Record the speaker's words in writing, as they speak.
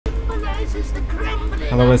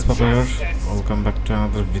Hello guys, Papa here. Welcome back to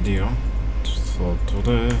another video. So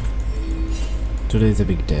today is a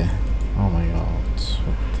big day. Oh my god,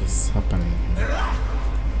 what is happening?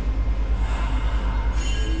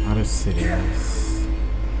 Are you serious?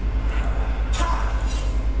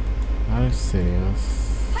 Are you serious?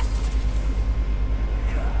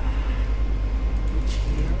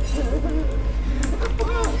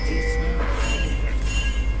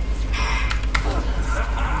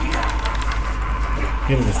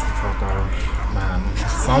 Kill this fucker, man.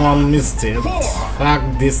 Someone missed it. Fuck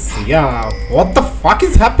this. Yeah. What the fuck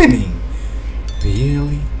is happening?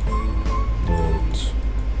 Really? Dude.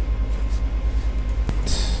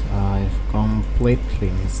 I've completely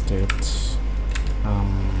missed it.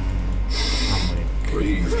 I'm like...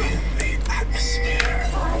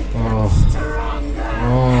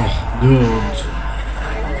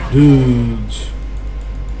 Dude,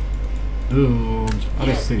 are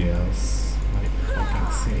you serious? Are you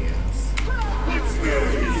fucking serious?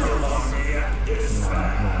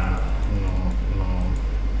 No.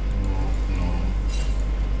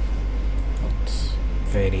 That's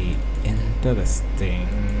very interesting.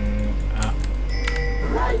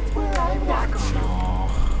 No.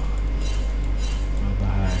 What the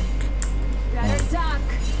heck?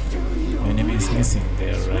 Oh. Enemy is missing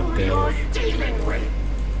there, right there.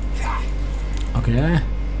 Okay.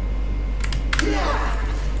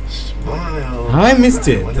 How I missed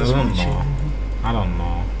it? I don't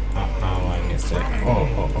know. How I missed it.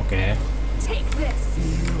 Oh, okay. Take this.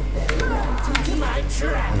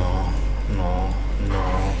 No.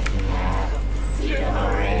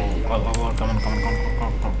 Oh, come on.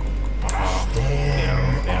 There.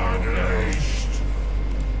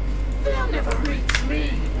 They'll never reach me.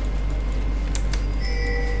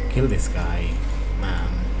 Kill this guy, man.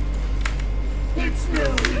 It's no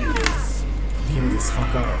use. Kill this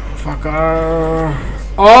fucker.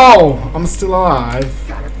 Oh, I'm still alive.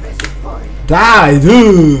 Die,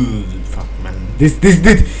 dude. Fuck, man. This.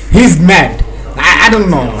 He's mad. I don't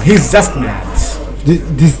know. He's just mad.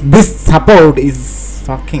 This support is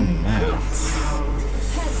fucking mad.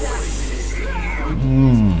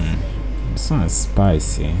 It's not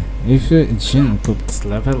spicy. If Jin puts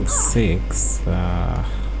level 6, I've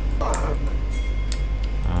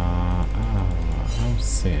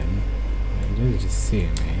seen. Did you see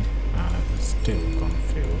me? I'm still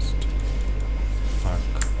confused. Fuck.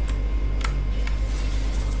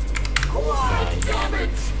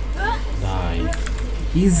 Die.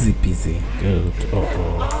 Easy peasy. Good. Oh.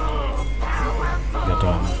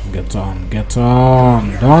 Get on.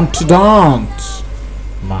 Don't.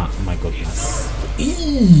 My goodness.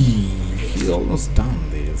 He's almost done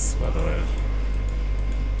this, by the way.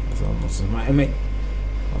 He's almost.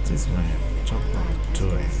 What is my chocolate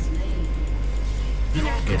doing?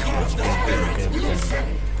 Get them.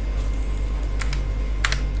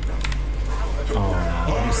 Oh,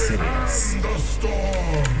 are you serious?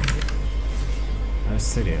 Are you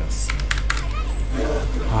serious?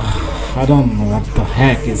 I don't know what the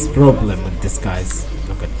heck is problem with this, guys.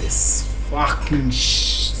 Look at this fucking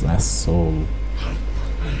asshole.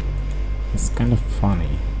 It's kind of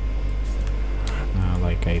funny.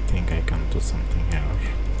 Like I think I can do something here.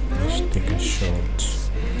 I should take a shot.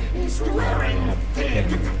 I have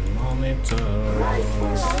been monitored.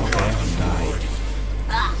 Okay, died.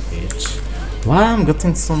 Bitch. Why I'm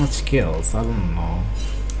getting so much kills? I don't know.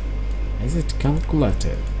 Is it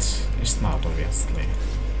calculated? It's not, obviously.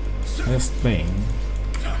 Just playing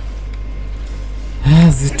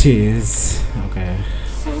as it is. Okay.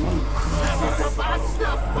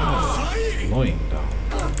 Slowing down.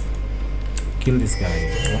 Kill this guy.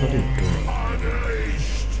 What are you doing?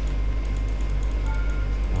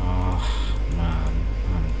 Man,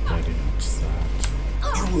 I'm very much sad.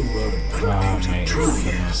 Wow.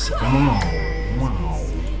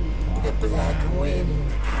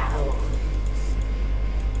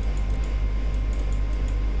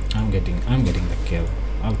 I'm getting the kill.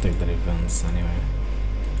 I'll take the revenge anyway.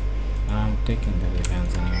 I'm taking the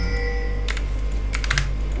revenge anyway.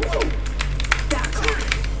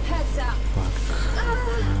 Fuck.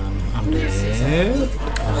 I'm dead.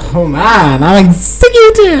 Oh man, I'm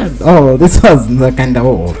executed! Oh, this was the kind of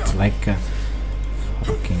ult. Like,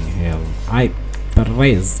 fucking hell. I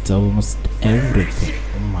praised almost everything.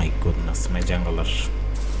 Oh my goodness, my jungler.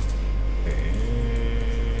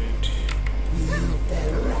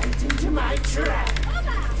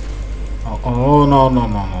 Oh no.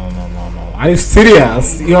 Are you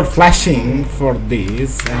serious? You're flashing for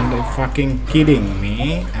this and you're fucking kidding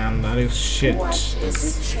me? And are you shit?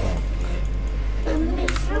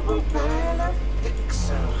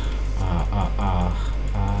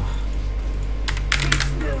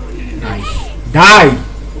 Die!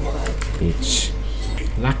 Bitch.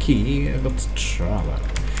 Lucky, I got trouble.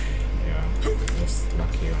 Yeah, just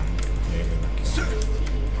lucky one. Really lucky one.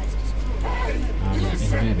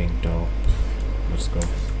 Invading top. Let's go.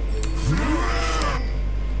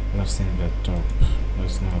 Let's invade top.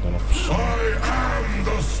 There's no other option. I am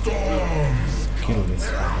the storm. Kill this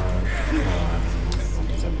fucker. I don't know what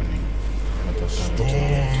is happening. What is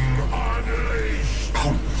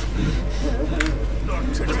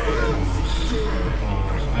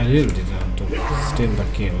I really didn't want to steal the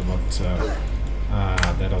kill, but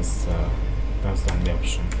that was the only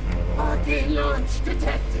option. Launch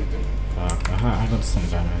detected. Fuck, I got some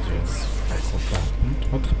damages. What happened?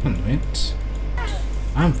 What happened, mate?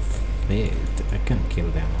 I'm fit. I can kill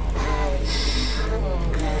them all.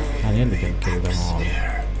 I really can kill them all.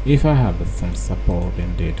 If I have some support,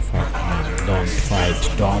 indeed. Fuck, man. Don't fight.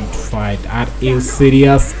 Don't fight. Are you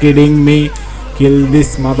serious? Kidding me? Kill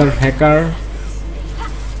this mother hacker?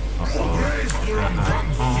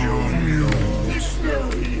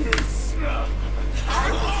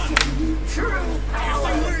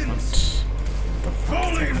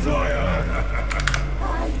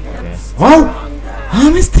 Oh!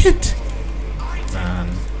 I missed it! Man,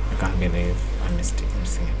 I can't believe I missing it.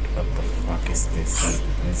 What the fuck is this?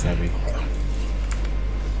 It's heavy.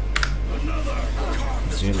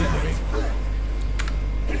 It's really heavy.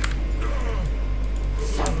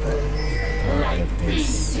 Look at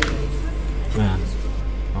this. Man.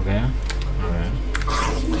 Okay. Okay.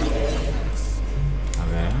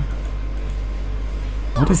 Okay.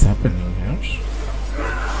 What is happening here?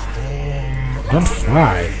 Don't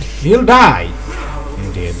fight. He'll die.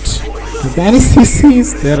 Indeed. Is there any CC?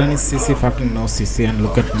 Is there any CC? Fucking no CC. And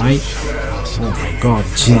look at my... Oh my god.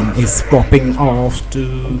 Jin is popping off,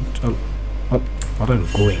 dude. What are you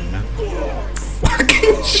going, man?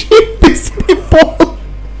 Fucking shit, these people.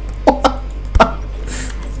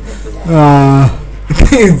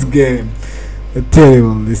 This game.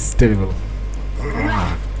 Terrible. This is terrible.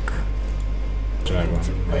 Fuck. Dragon.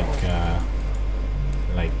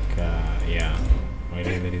 Yeah. We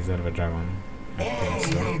really deserve a dragon. I think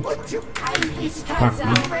so. Fuck,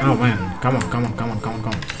 man. Oh, man. Come on.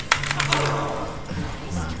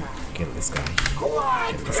 Man, kill this guy.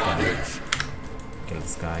 Kill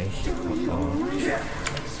this guy.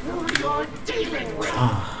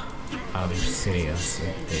 Are you serious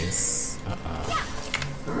with this?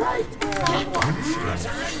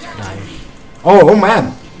 Die. Oh,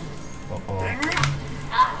 man. What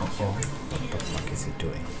the fuck is he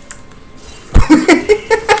doing?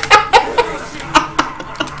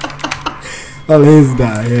 Well, he's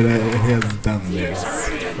done. He has done this.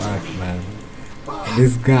 Fuck, man.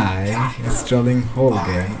 This guy is trolling whole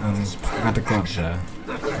game and got a gotcha.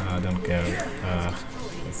 I don't care.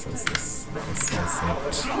 This was it.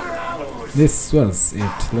 This was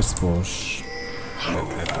it. Let's push.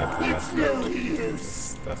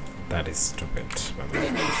 That is stupid.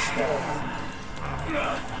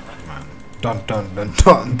 Man.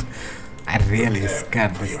 Don't. I really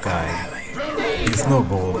scared this guy. He's no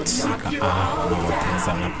good. No, things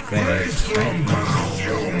are not great right now.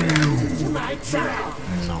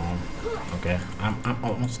 No. Okay, I'm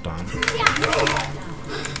almost done.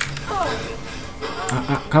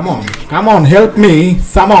 Come on, help me!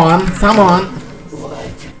 Someone! Fuck,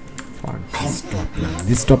 this Toplin.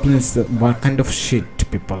 This Toplin is what kind of shit,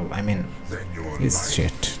 people? I mean, it's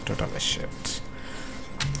shit. Totally shit.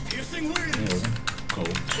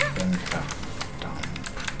 Cold. Down.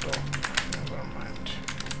 Never mind.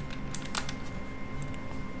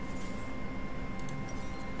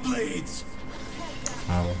 Blades.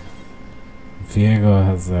 Wow. Veigar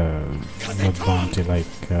has a good bounty,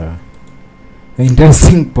 like the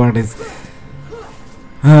interesting part is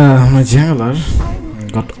my jungler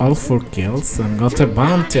got all 4 kills and got a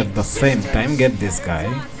bounty at the same time. Get this guy.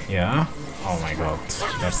 Yeah. Oh my god,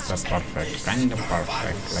 that's perfect, kind of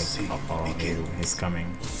perfect. Like, he's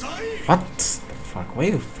coming. What the fuck? Why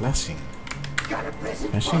are you flashing?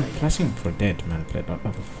 Flashing for dead, man. What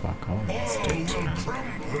the fuck? How is it, man?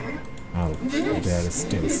 Oh, there is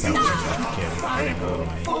still something that kill. I don't know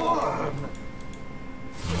why.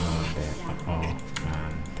 Oh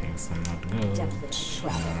man, things are not good.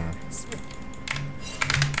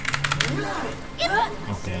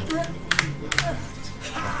 Okay.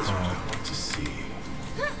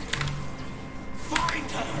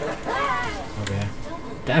 Okay.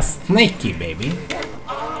 That's sneaky, baby.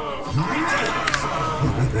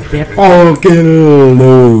 Get all kill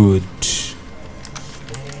loot.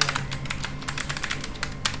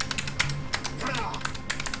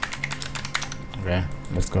 Okay,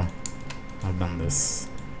 let's go. I've done this.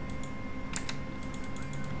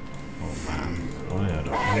 Oh man.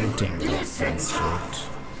 team plays, dude.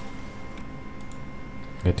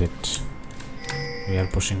 Get it. We are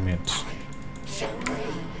pushing mid.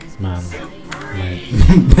 Man,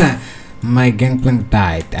 my gangplank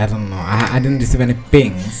died. I don't know. I didn't receive any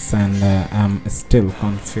pings, and I'm still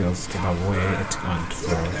confused the way it went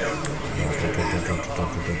through.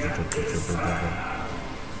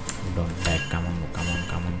 Don't back. Come on.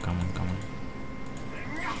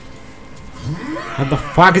 What the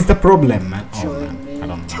fuck is the problem, man? Oh man, I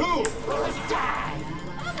don't know.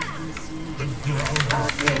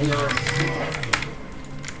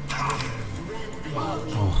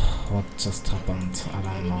 Oh, what just happened? I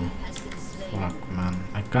don't know. Fuck, man.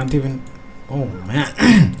 I can't even. Oh,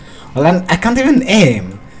 man. Well, I can't even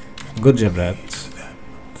aim. Good job, Brett.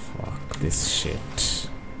 Fuck this shit.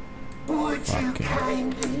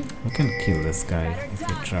 Fucking. We can kill this guy if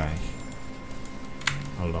we try.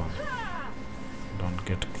 Hold on. Don't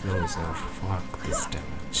get closer. Fuck this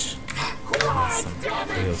damage. Some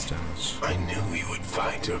real damage. I knew you would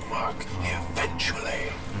find your mark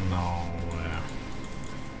eventually. No.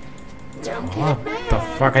 What the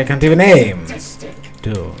fuck? I can't even aim!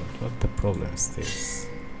 Dude, what the problem is this?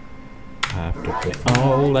 I have to play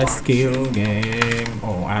all the skill game.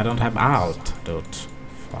 Oh, I don't have out, dude.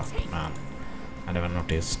 Fuck, man. I never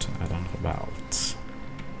noticed. I don't have out.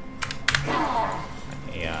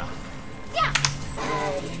 Yeah.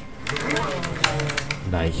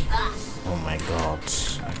 Die. Oh my god.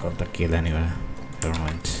 I got the kill anyway. Never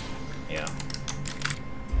mind. Yeah.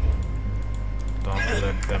 Don't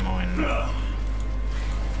let them win.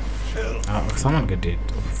 Oh, someone get it.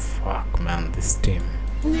 Oh, fuck, man, this team.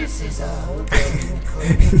 This is all.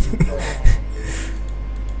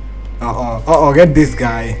 Oh, get this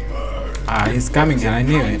guy. Ah, he's coming and I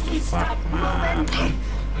knew it. Fuck, man.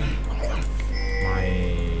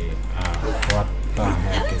 What the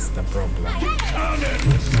heck is the problem?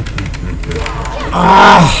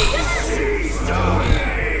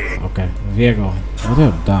 Okay, Veigar. What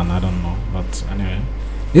I've done, I don't know. But anyway.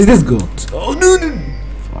 Is this good? Oh, no.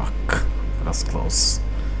 Fuck. That was close.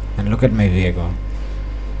 And look at my Veigar.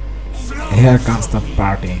 Here comes the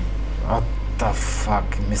party. What the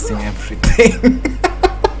fuck? Missing everything.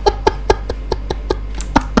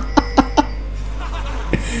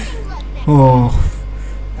 Oh.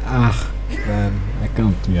 Man. I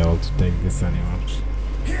can't be able to take this anymore.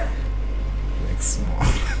 Like small.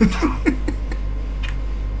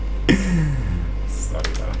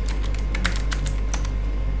 Sorry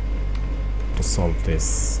to solve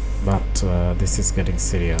this, but this is getting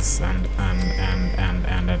serious and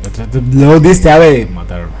blow this away,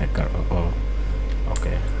 mother hacker.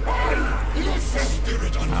 Okay.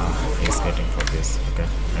 He's getting for this. Okay,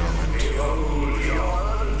 never mind. Okay,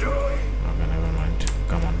 never mind.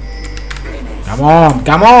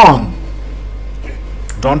 Come on!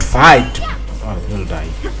 Don't fight, or you'll die.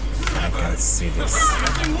 I can see this.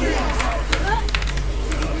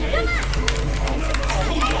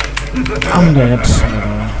 I'm dead.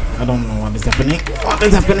 I don't know what is happening.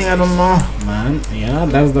 I don't know, man. Yeah,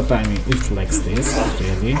 that's the timing. It likes this,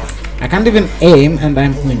 really. I can't even aim, and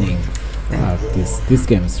I'm winning. This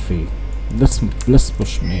game is free. Let's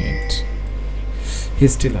push mate.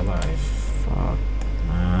 He's still alive. Fuck,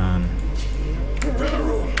 man.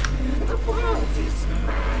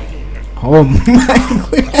 Oh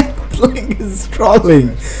my playing is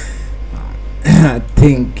trolling. I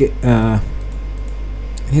think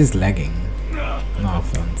he's lagging. No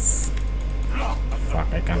offense.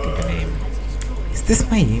 Fuck, I can't even aim. Is this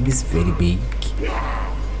my aim is very big?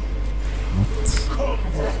 What?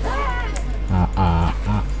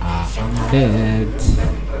 I'm dead.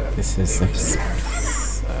 This is okay.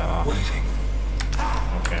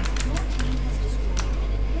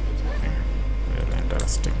 Really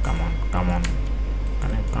interesting. Come on.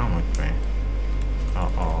 Can you come with me?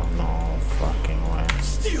 Oh no fucking way.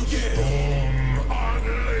 Are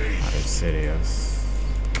you serious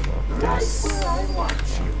about this?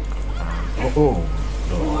 Oh.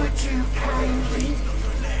 Would you kindly?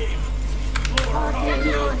 I'm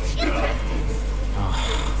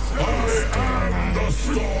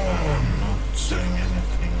not doing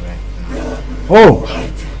anything right now. Oh!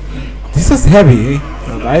 This was heavy.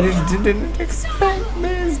 I didn't expect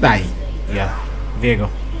this. Die. Yeah. Veigar.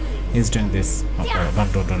 He's doing this. Okay.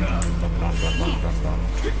 Don't.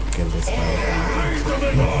 Kill this guy.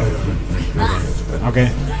 Okay.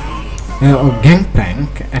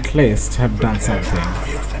 Gangplank at least have done something.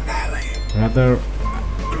 Rather.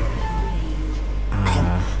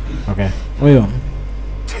 Okay. Oh yeah.